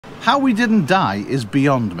How we didn't die is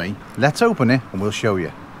beyond me. Let's open it and we'll show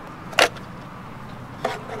you.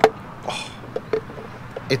 Oh,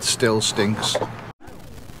 it still stinks.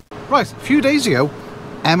 Right, a few days ago,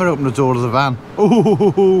 Emma opened the door of the van.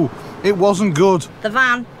 Ooh, it wasn't good. The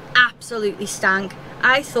van absolutely stank.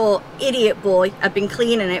 I thought idiot boy had been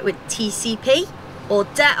cleaning it with TCP or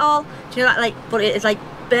Dettol. Do you know that, like, but it is like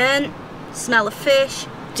burnt, smell of fish,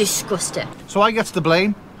 disgusting. So I get to the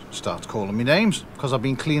blame, starts calling me names because I've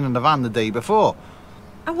been cleaning the van the day before.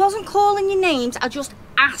 I wasn't calling you names, I just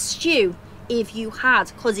asked you if you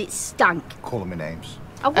had, because it stank. Calling me names.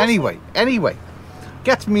 I Anyway,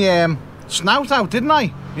 gets me snout out, didn't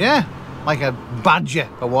I? Yeah, like a badger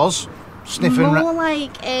I was. Sniffing. More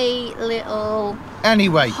like a little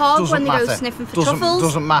anyway, hog doesn't when they matter. go sniffing for truffles.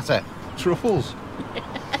 Doesn't matter. Truffles.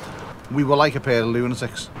 We were like a pair of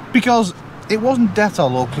lunatics. Because it wasn't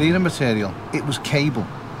Dettol or cleaning material, it was cable.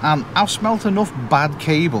 And I've smelt enough bad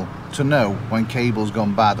cable to know when cable's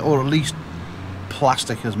gone bad, or at least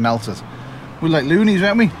plastic has melted. We're like loonies,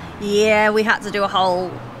 weren't we? Yeah, we had to do a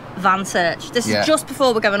whole van search. This is just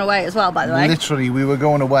before we're going away as well, by the way. Literally, we were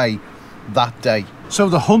going away that day. So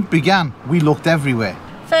the hunt began. We looked everywhere.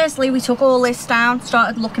 Firstly, we took all this down,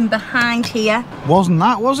 started looking behind here. Wasn't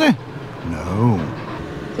that, was it? No.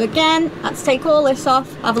 So again, had to take all this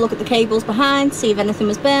off, have a look at the cables behind, see if anything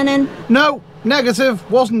was burning. No, negative,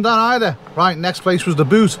 wasn't that either. Right, next place was the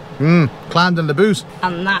boot. Climbed in the boot.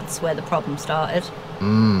 And that's where the problem started.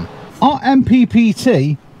 Our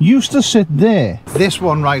MPPT used to sit there. This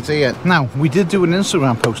one right here. Now, we did do an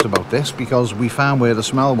Instagram post about this because we found where the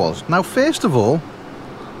smell was. Now, first of all,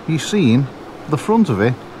 you've seen the front of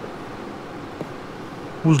it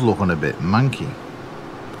was looking a bit manky.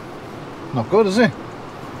 Not good, is it?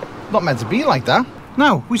 Not meant to be like that.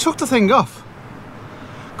 Now, we took the thing off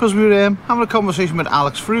because we were having a conversation with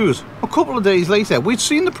Alex Frews. A couple of days later, we'd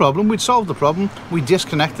seen the problem, we'd solved the problem, we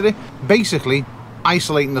disconnected it, basically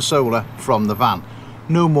isolating the solar from the van.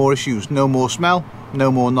 No more issues, no more smell,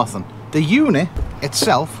 no more nothing. The unit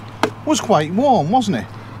itself was quite warm, wasn't it?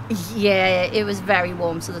 Yeah, it was very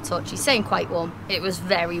warm to the touch. He's saying quite warm. It was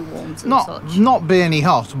very warm to the touch. Not burny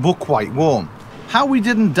hot, but quite warm. How we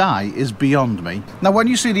didn't die is beyond me. Now, when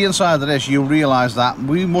you see the inside of this, you'll realise that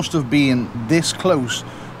we must have been this close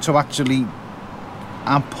to actually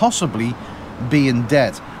and possibly being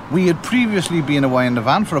dead. We had previously been away in the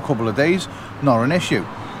van for a couple of days, not an issue.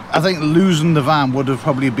 I think losing the van would have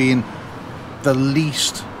probably been the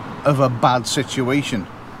least of a bad situation.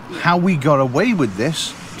 How we got away with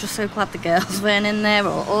this... Just so glad the girls weren't in there,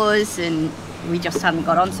 or us, and we just hadn't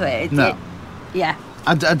got onto it. Yeah.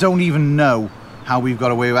 I don't even know how we've got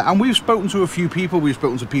away with it. And we've spoken to a few people, we've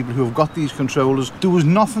spoken to people who have got these controllers. There was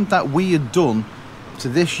nothing that we had done to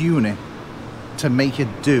this unit to make it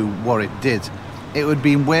do what it did. It had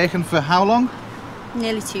been working for how long?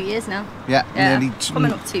 Nearly 2 years now. Yeah, nearly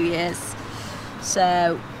coming up 2 years.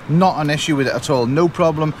 So not an issue with it at all, no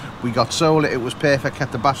problem. We got solar, it was perfect,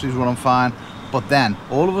 kept the batteries running fine. But then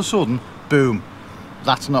all of a sudden, boom,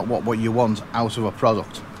 that's not what you want out of a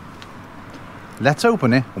product. Let's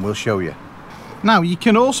open it and we'll show you. Now, you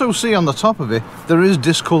can also see on the top of it there is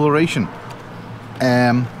discoloration.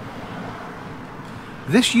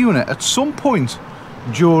 This unit at some point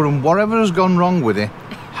during whatever has gone wrong with it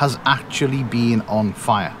has actually been on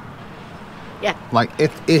fire. Yeah. Like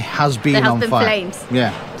it has been on fire. There has been flames.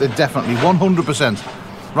 Yeah, definitely,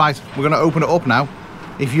 100%. Right, we're going to open it up now.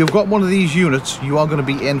 If you've got one of these units, you are going to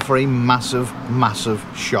be in for a massive, massive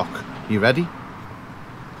shock. You ready?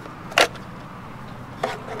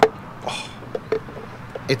 Oh,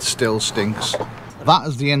 it still stinks. That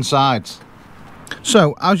is the inside.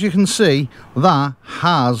 So, as you can see,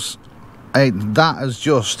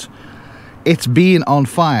 it's been on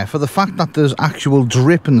fire. For the fact that there's actual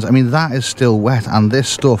drippings, I mean, that is still wet. And this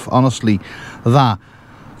stuff, honestly, that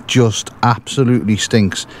just absolutely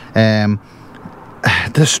stinks.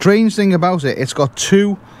 The strange thing about it, it's got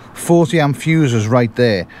two 40 amp fuses right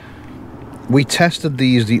there. We tested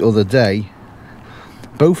these the other day.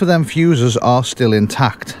 Both of them fuses are still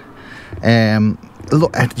intact.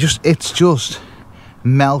 Look, it's just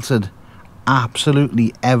melted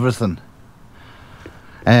absolutely everything.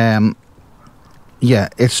 Yeah,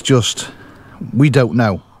 it's just, we don't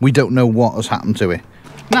know what has happened to it.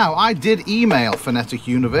 Now, I did email Phonetic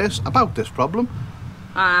Universe about this problem.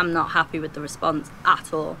 I'm not happy with the response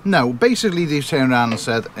at all. No, basically they've turned around and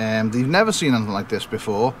said they've never seen anything like this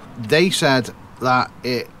before. They said that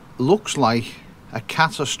it looks like a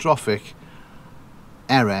catastrophic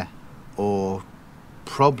error or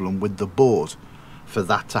problem with the board for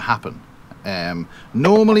that to happen.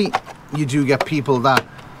 Normally you do get people that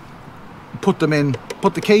put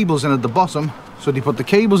the cables in at the bottom. So they put the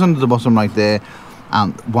cables into the bottom right there,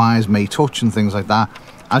 and wires may touch and things like that.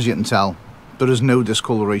 As you can tell, there is no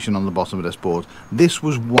discoloration on the bottom of this board. This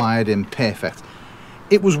was wired in perfect.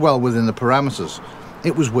 It was well within the parameters.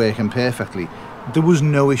 It was working perfectly. There was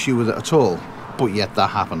no issue with it at all, but yet that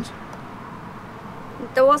happened.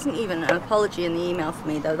 There wasn't even an apology in the email for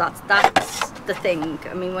me though. That's the thing.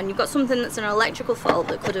 I mean, when you've got something that's an electrical fault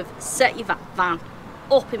that could have set your van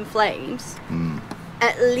up in flames,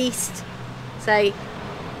 at least say,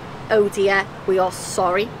 oh dear, we are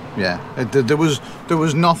sorry. Yeah, there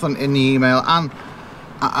was nothing in the email, and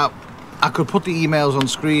I could put the emails on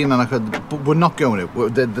screen, and but we're not going to.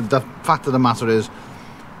 The fact of the matter is,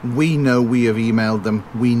 we know we have emailed them,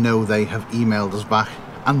 we know they have emailed us back,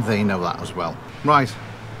 and they know that as well. Right,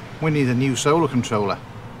 we need a new solar controller.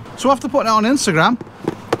 So after putting it on Instagram,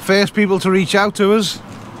 first people to reach out to us,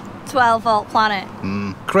 12 Volt Planet.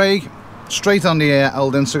 Craig, straight on the air,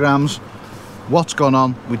 old Instagrams, what's gone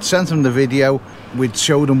on. We'd sent him the video, we'd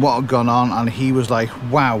showed him what had gone on, and he was like,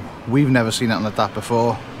 wow, we've never seen anything like that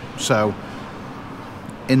before. So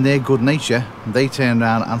in their good nature, they turned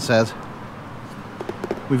around and said,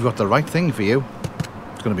 we've got the right thing for you.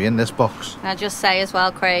 It's going to be in this box. And I just say as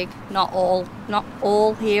well, Craig, not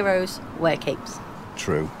all heroes wear capes.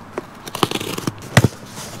 True.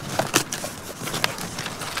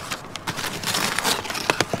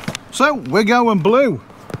 So we're going blue.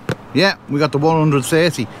 Yeah, we got the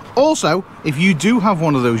 130. Also, if you do have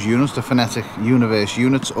one of those units, the Phonetic Universe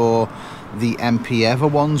units or the MP Ever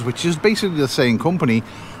ones, which is basically the same company,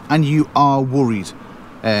 and you are worried,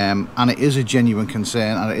 and it is a genuine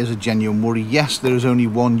concern and it is a genuine worry. Yes, there is only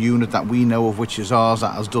one unit that we know of, which is ours,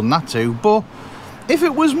 that has done that too, but if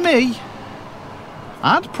it was me,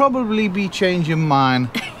 I'd probably be changing mine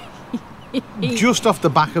just off the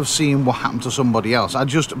back of seeing what happened to somebody else. I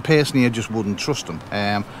just wouldn't trust them.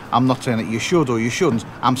 I'm not saying that you should or you shouldn't.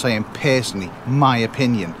 I'm saying personally, my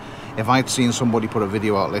opinion, if I'd seen somebody put a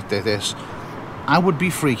video out like this, I would be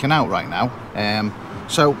freaking out right now.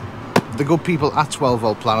 So the good people at 12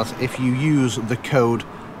 Volt Planet, if you use the code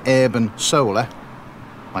Urban Solar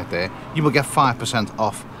right there, you will get 5%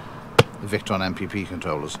 off the Victron MPPT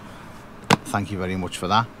controllers. Thank you very much for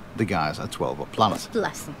that, the guys at 12 Volt Planet.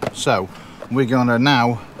 Bless them. So we're going to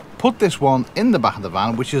now put this one in the back of the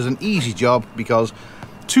van, which is an easy job because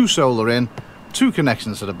 2 solar in, 2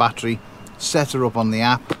 connections to the battery, set her up on the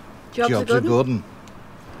app. Jobs are good.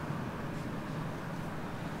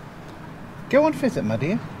 Go and fit it, my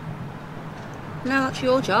dear. No, that's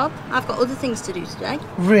your job. I've got other things to do today.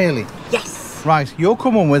 Really? Yes. Right, you're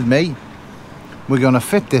coming with me. We're going to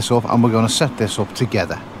fit this up and we're going to set this up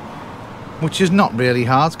together, which is not really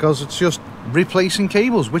hard because it's just replacing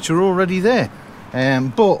cables which are already there.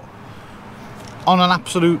 But on an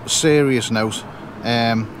absolute serious note,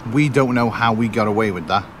 we don't know how we got away with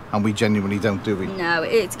that, and we genuinely don't, do we? No,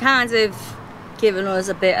 it's kind of given us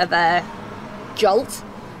a bit of a jolt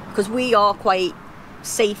because we are quite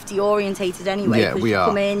safety orientated anyway. Yeah, we are.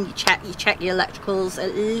 Come in, you check your electricals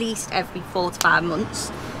at least every 4 to 5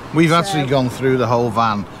 months. We've actually gone through the whole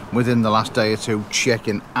van within the last day or two,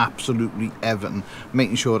 checking absolutely everything,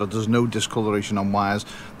 making sure that there's no discoloration on wires,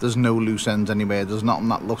 there's no loose ends anywhere, there's nothing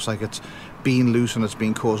that looks like it's been loose and it's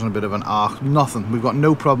been causing a bit of an arc. Nothing. We've got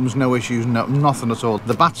no problems, no issues, nothing at all.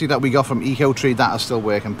 The battery that we got from EcoTree, that is still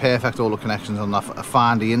working perfect. All the connections on that are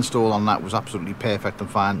fine. The install on that was absolutely perfect and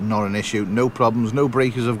fine, not an issue. No problems, no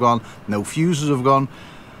breakers have gone, no fuses have gone.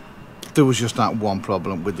 There was just that one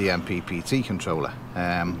problem with the MPPT controller.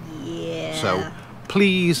 Yeah. So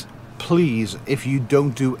please, if you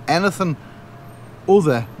don't do anything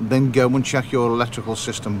other than go and check your electrical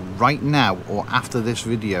system right now or after this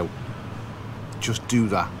video, just do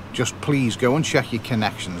that. Just please go and check your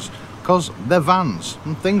connections, because they're vans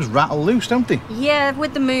and things rattle loose, don't they? Yeah,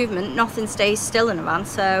 with the movement, nothing stays still in a van,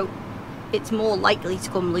 so it's more likely to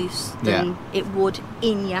come loose than it would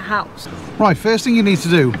in your house. Right, first thing you need to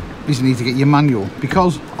do is you need to get your manual,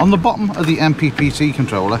 because on the bottom of the MPPT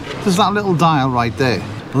controller there's that little dial right there.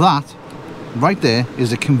 That right there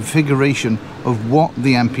is a configuration of what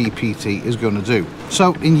the MPPT is going to do.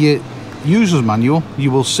 So in your user's manual you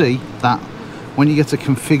will see that when you get to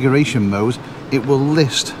configuration mode, it will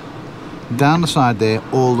list down the side there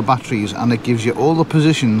all the batteries, and it gives you all the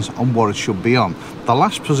positions on what it should be on. The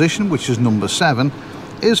last position, which is number 7,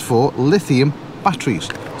 is for lithium batteries.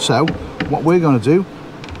 So what we're going to do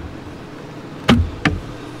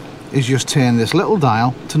is just turn this little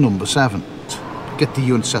dial to number 7. Get the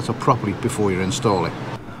unit set up properly before you install it.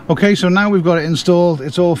 Okay, so now we've got it installed,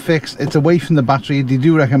 it's all fixed, it's away from the battery. They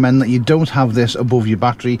do recommend that you don't have this above your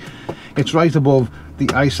battery. It's right above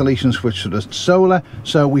the isolation switch to the solar,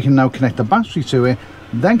 so we can now connect the battery to it,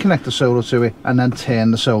 then connect the solar to it, and then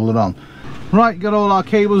turn the solar on. Right, got all our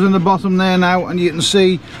cables in the bottom there now, and you can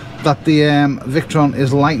see that the Victron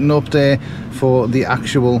is lighting up there for the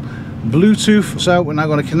actual Bluetooth. So we're now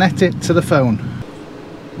going to connect it to the phone.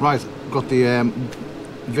 Right, got the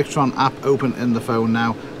Victron app open in the phone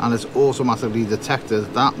now, and it's automatically detected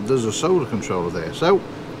that there's a solar controller there. So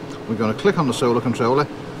we're going to click on the solar controller.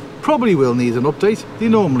 Probably will need an update, they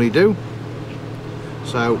normally do.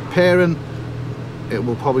 So pairing, it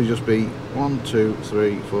will probably just be 1, 2,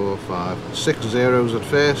 3, 4, 5, 6 zeros at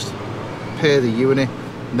first. Pair the unit,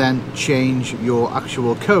 then change your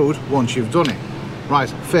actual code once you've done it. Right,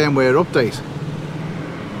 firmware update.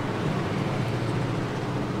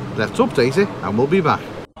 Let's update it and we'll be back.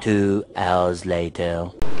 2 hours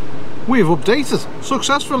later. We've updated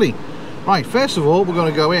successfully. Right, first of all, we're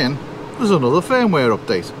going to go in. There's another firmware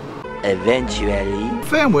update. Eventually.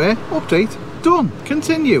 Firmware update done.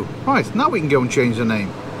 Continue. Right, now we can go and change the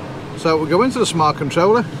name. So we go into the smart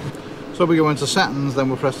controller. So we go into settings, then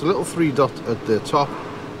we'll press the little 3 dot at the top,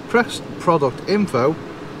 press product info,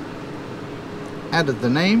 edit the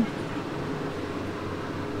name.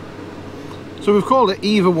 So we've called it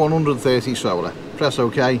EVA 130 solar. Press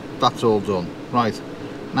OK, that's all done. Right,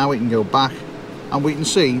 now we can go back and we can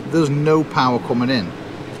see there's no power coming in.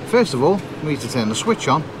 First of all, we need to turn the switch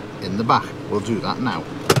on in the back. We'll do that now.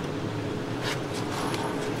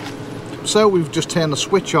 So we've just turned the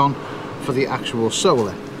switch on for the actual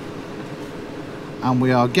solar, and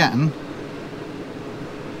we are getting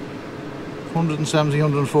 170,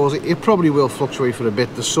 140. It probably will fluctuate for a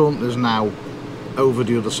bit. The sun is now over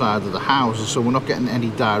the other side of the house, so we're not getting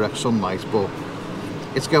any direct sunlight, but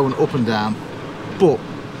it's going up and down. But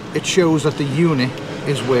it shows that the unit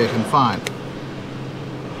is working fine.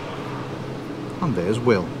 And there's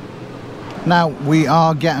Will. Now we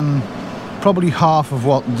are getting probably half of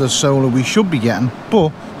what the solar we should be getting,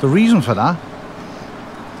 but the reason for that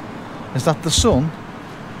is that the sun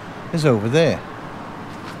is over there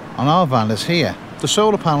and our van is here. The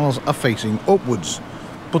solar panels are facing upwards,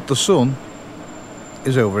 but the sun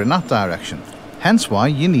is over in that direction, hence why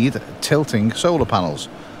you need tilting solar panels.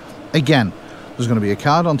 Again, there's going to be a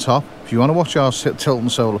card on top. If you want to watch our tilting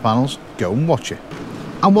solar panels, go and watch it.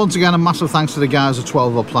 And once again, a massive thanks to the guys at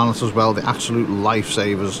 12 Volt Planets as well, the absolute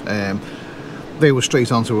lifesavers. They were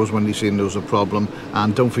straight on to us when they seen there was a problem.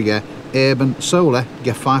 And don't forget, Urban Solar,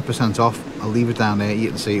 get 5% off. I'll leave it down there, you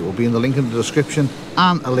can see it will be in the link in the description,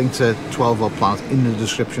 and a link to 12 Volt Planet in the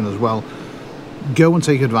description as well. Go and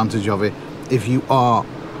take advantage of it. If you are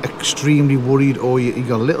extremely worried, or you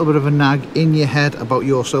got a little bit of a nag in your head about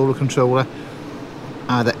your solar controller,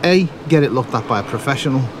 either A, get it looked at by a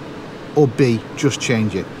professional, or B, just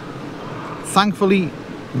change it. Thankfully,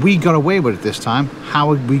 we got away with it this time.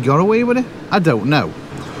 How we got away with it, I don't know,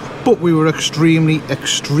 but we were extremely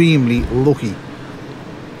lucky.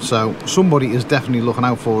 So somebody is definitely looking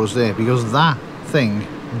out for us there, because that thing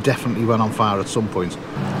definitely went on fire at some point.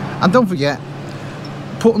 And don't forget,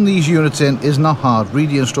 putting these units in is not hard. Read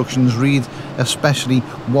the instructions, read especially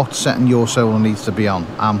what setting your solar needs to be on,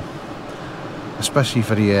 especially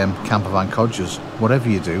for the campervan codgers. Whatever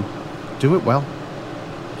you do, do it well.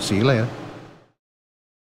 See you later.